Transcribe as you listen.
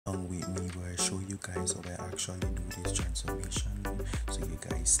with me where I show you guys how I actually do this transformation. So you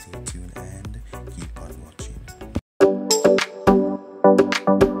guys stay tuned and keep on watching.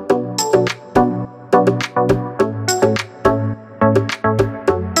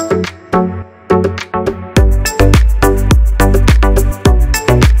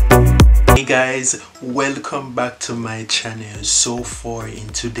 Hey guys, welcome back to my channel. So far in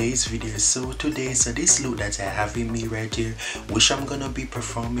today's video, this look that I have in me right here, which I'm gonna be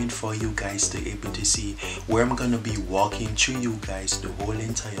performing for you guys to able to see, where I'm gonna be walking through you guys the whole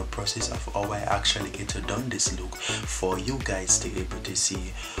entire process of how I actually get to done this look for you guys to able to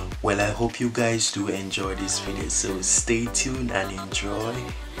see. Well, I hope you guys do enjoy this video, so stay tuned and enjoy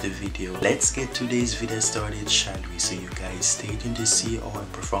the video. Let's get today's video started, shall we? So you guys stay tuned to see how I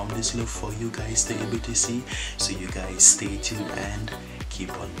perform this look for you guys to able to see. So you guys stay tuned and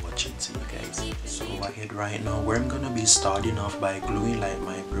keep on watching. So you guys, so go ahead right now where I'm gonna be starting off by gluing like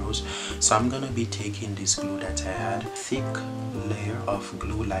my brows. So I'm gonna be taking this glue that I had, thick layer of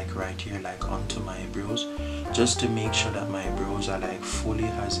glue like right here, like onto my brows, just to make sure that my brows are like fully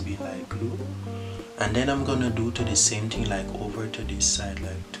has been like glue. And then I'm gonna do to the same thing like over to this side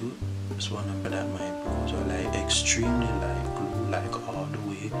like too. Just wanna make that my brows are like extremely like glue, like all the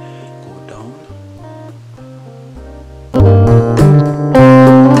way go down.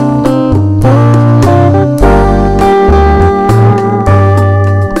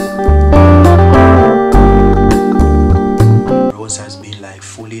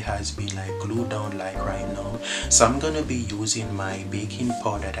 Has been like glued down like right now. So I'm gonna be using my baking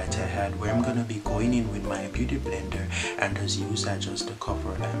powder that I had, where I'm gonna be going in with my beauty blender and just use that just to cover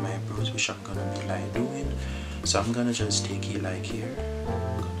like my brows, which I'm gonna be like doing. So I'm gonna just take it like here,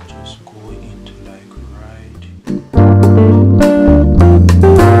 I'm gonna just go into like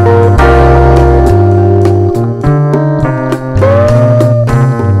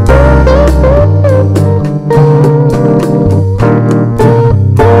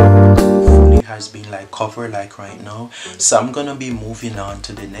cover like right now. So I'm gonna be moving on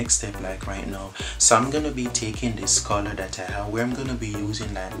to the next step like right now. So I'm gonna be taking this color that I have, where I'm gonna be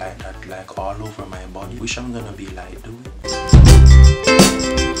using like that like all over my body, which I'm gonna be like doing.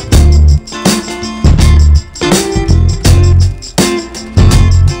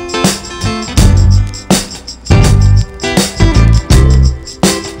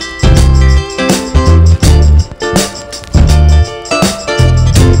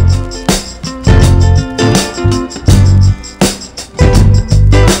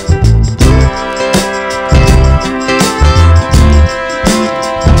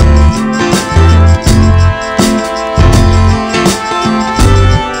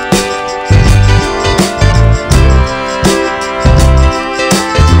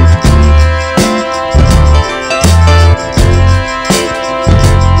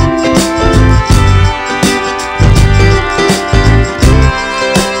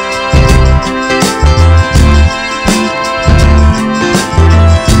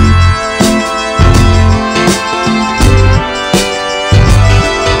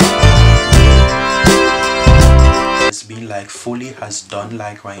 Fully has done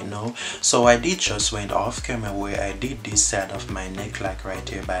like right now. So I did just went off camera where I did this side of my neck like right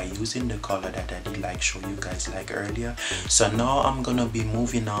here by using the color that I did like show you guys like earlier. So now I'm gonna be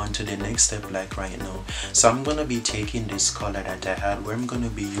moving on to the next step like right now. So I'm gonna be taking this color that I had, where I'm gonna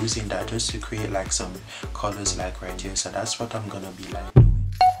be using that just to create like some colors like right here. So that's what I'm gonna be like doing.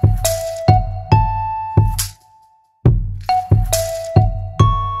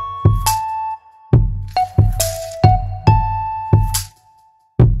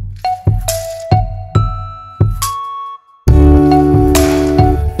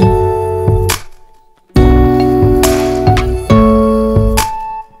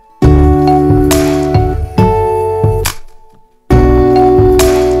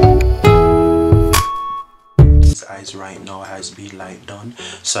 Right now has been like done.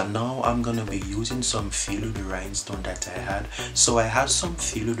 So now I'm gonna be using some feel of the rhinestone that I had. So I have some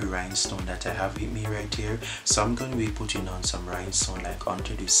feel of the rhinestone that I have with me right here. So I'm gonna be putting on some rhinestone like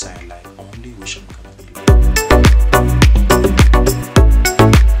onto this side like only, which I'm gonna be like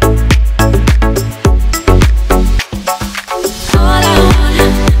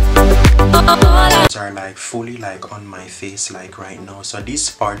are like fully like on my face like right now. So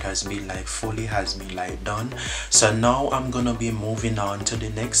this part has been like fully has been like done. So now I'm gonna be moving on to the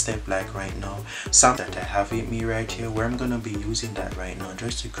next step like right now. Some that I have with me right here, where I'm gonna be using that right now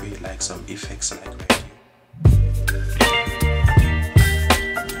just to create like some effects like right here.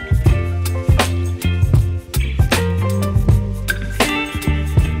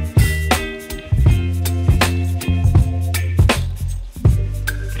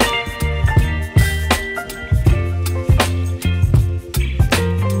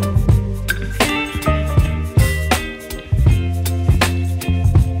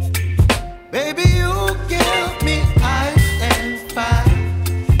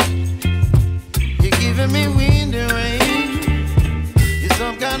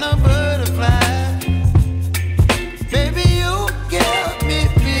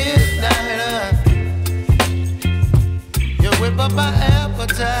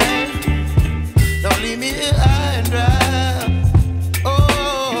 appetite. Don't leave me here high and dry.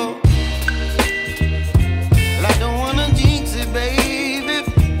 Oh, well, I don't wanna jinx it, baby,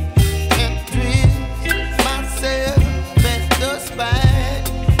 and twist myself at the spine.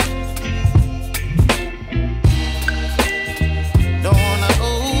 Don't wanna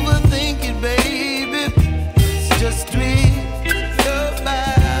overthink it, baby. It's just twist your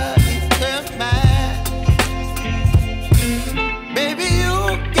body and mine. Baby, you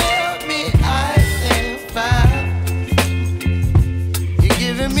give me ice and fire. You're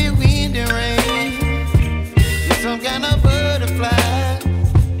giving me wind and rain. You're some kind of butterfly.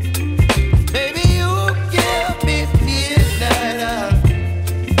 Baby, you give me midnight.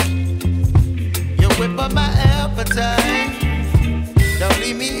 You whip up my appetite. Don't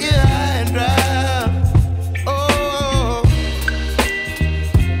leave me here high and dry. Oh,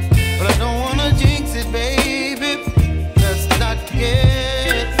 but I don't wanna jinx it, baby. Let's not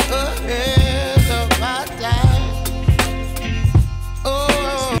get ahead of my time.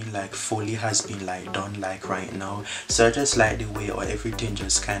 Oh, like fully has been like done like right now, so I just like the way or everything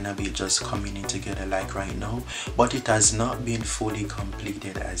just kind of be just coming in together like right now, but it has not been fully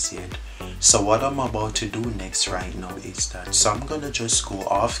completed as yet. So what I'm about to do next right now is that, so I'm gonna just go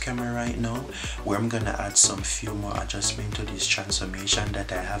off camera right now, where I'm gonna add some few more adjustment to this transformation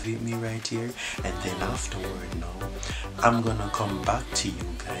that I have with me right here, and then afterward now I'm gonna come back to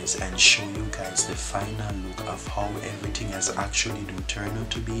you guys and show you guys the final look of how everything has actually do turn out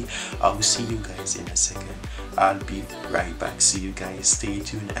to be. I'll see you guys in a second. I'll be right back. See you guys, stay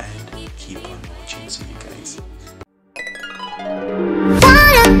tuned and keep on watching. See you guys.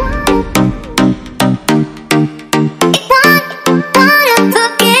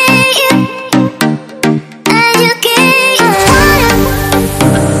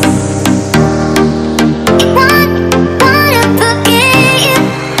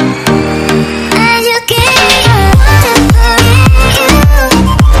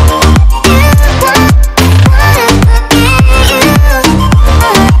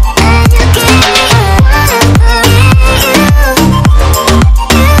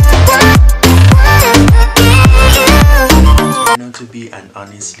 And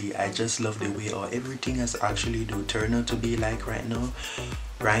honestly, I just love the way or everything has actually do turn out to be like right now.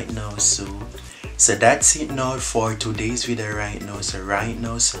 So that's it now for today's video right now. So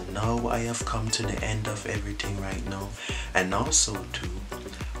now I have come to the end of everything right now, and also too,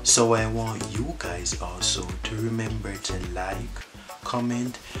 so I want you guys also to remember to like,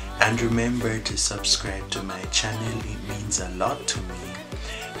 comment, and remember to subscribe to my channel. It means a lot to me.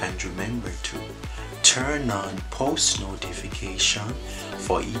 And remember to turn on post notification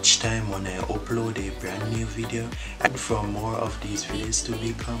for each time when I upload a brand new video, and for more of these videos to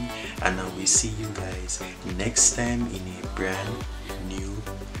become. And I will see you guys next time in a brand new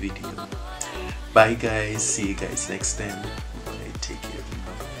video. Bye guys, see you guys next time. Bye. Take care.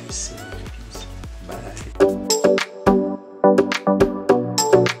 Bye. Bye.